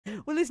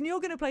Well, listen,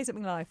 you're going to play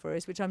something live for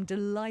us, which I'm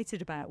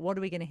delighted about. What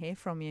are we going to hear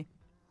from you?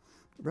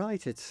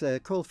 Right, it's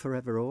called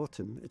Forever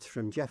Autumn. It's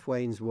from Jeff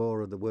Wayne's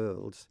War of the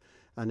Worlds,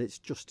 and it's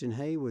Justin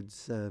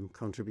Hayward's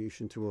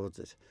contribution towards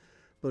it.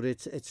 But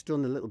it's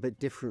done a little bit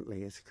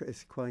differently.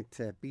 It's quite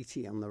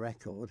beaty on the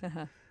record,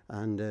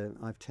 and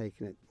I've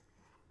taken it.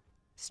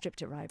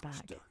 Stripped it right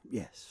back.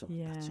 Yes,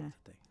 that sort of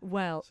thing.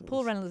 Well, so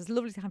Paul Reynolds, it's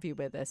lovely to have you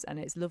with us, and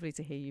it's lovely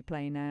to hear you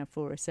play now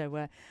for us.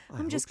 So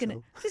I'm just going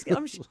to,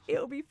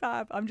 it'll be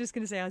fab. I'm just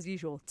going to say, as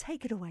usual,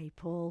 take it away,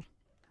 Paul.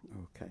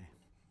 Okay.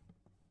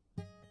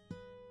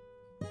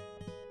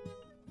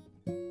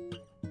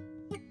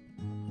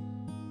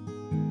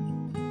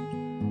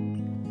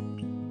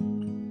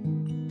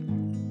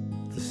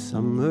 The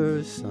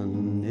summer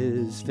sun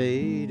is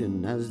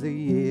fading as the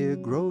year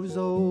grows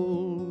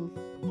old,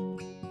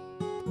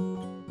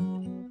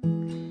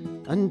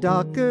 and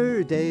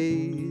darker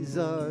days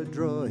are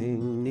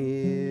drawing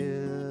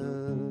near.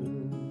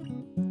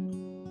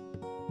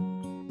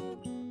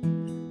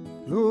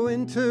 The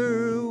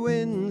winter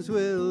winds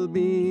will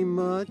be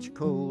much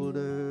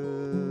colder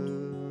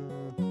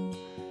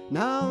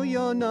now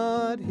you're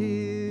not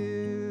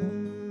here.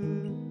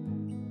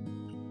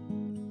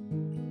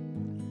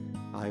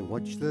 I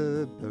watch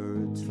the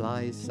birds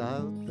fly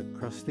south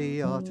across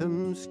the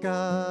autumn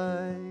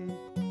sky,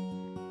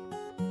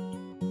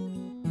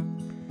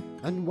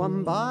 and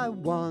one by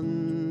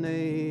one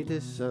they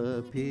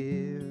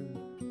disappear.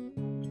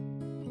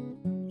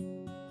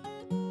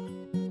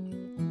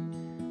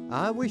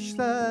 I wish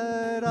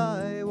that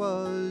I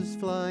was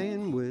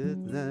flying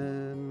with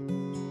them.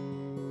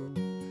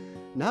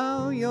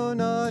 Now you're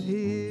not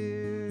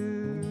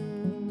here.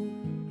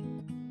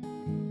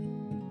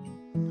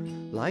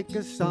 Like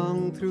a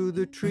song through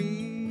the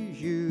trees,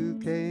 you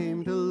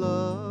came to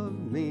love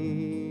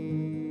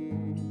me.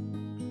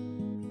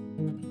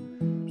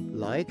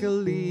 Like a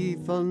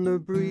leaf on the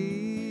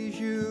breeze,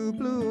 you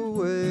blew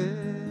away.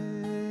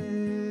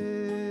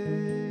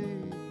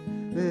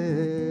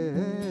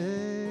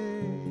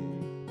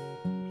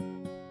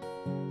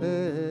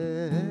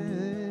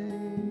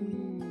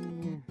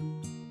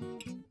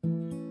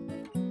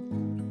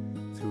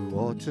 Through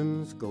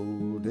autumn's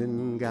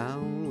golden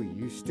gown, we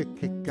used to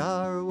kick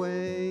our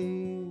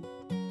way.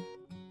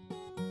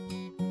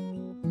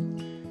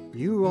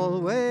 You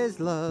always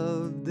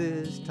loved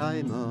this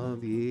time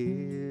of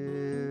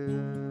year.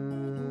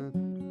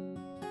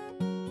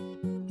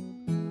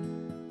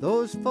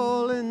 Those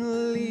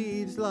fallen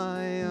leaves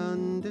lie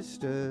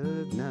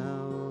undisturbed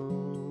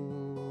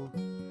now,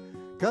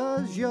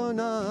 'cause you're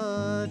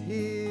not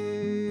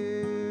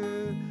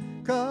here,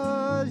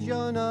 'cause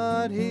you're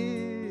not here,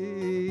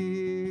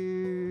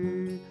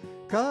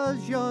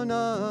 'cause you're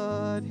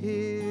not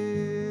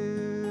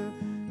here,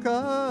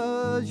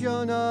 'cause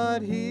you're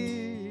not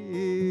here,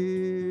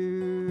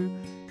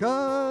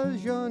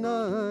 'cause you're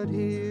not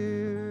here.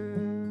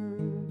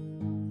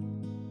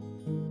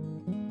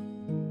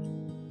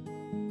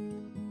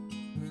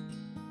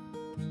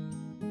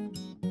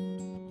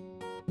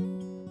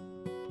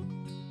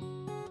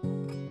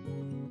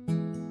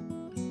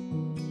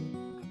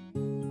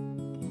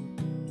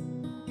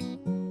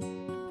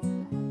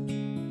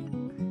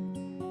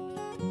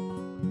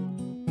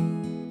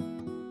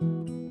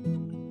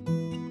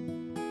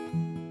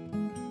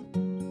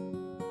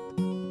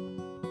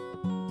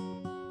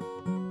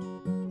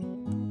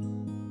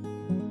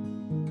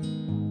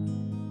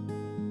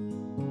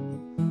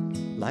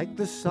 Like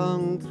the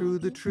song through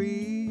the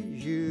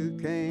trees, you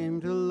came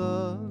to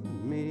love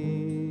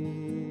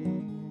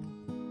me.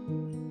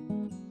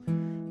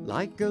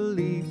 Like a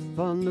leaf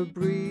on the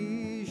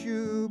breeze,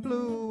 you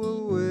blew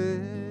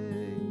away.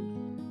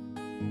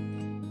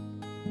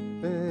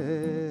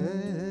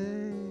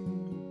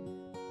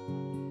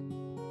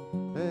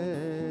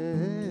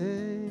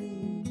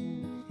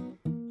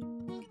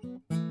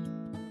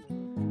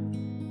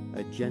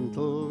 A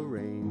gentle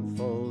rain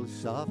falls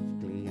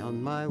softly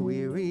on my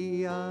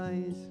weary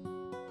eyes,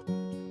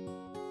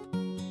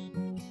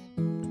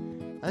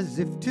 as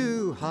if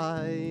to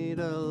hide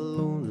a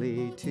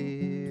lonely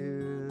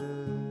tear.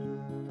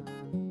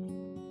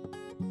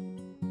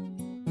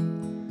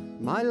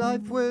 My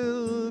life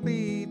will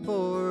be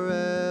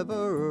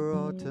forever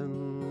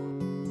autumn,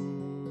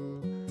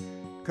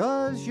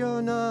 'cause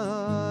you're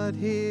not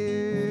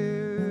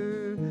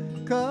here,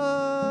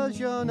 'cause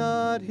you're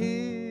not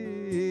here,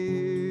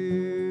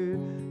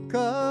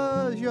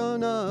 'cause you're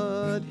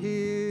not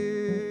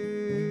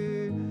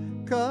here,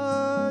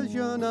 'cause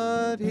you're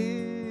not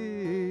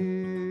here,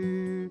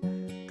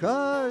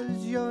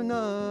 'cause you're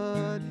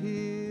not here.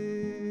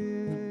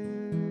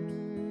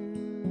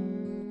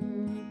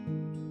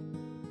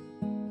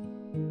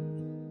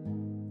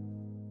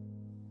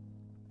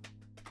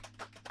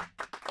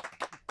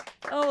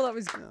 Oh, that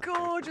was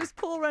gorgeous.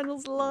 Paul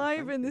Reynolds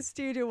live in the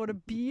studio. What a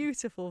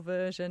beautiful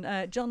version.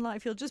 John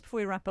Lightfield, just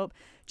before we wrap up,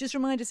 just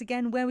remind us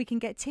again where we can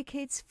get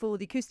tickets for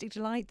the Acoustic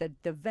Delight,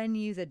 the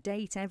venue, the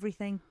date,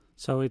 everything.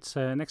 So it's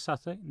next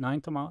Saturday,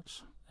 9th of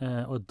March.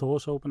 Our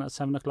doors open at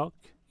 7 o'clock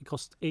It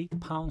costs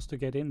 £8 to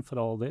get in for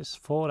all this.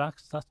 4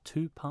 acts, that's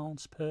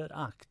 £2 per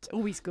act.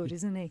 Always good,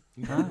 isn't he?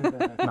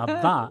 Now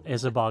that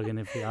is a bargain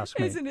if you ask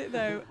me. Isn't it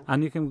though?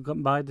 And you can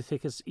buy the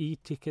tickets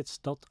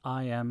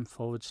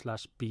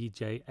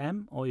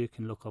etickets.im/BJM, or you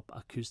can look up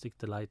Acoustic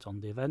Delight on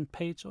the event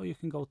page, or you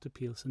can go to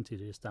Peel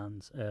Centenary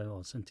stands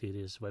or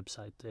Centenari's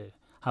website. They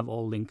have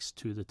all links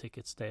to the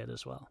tickets there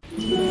as well.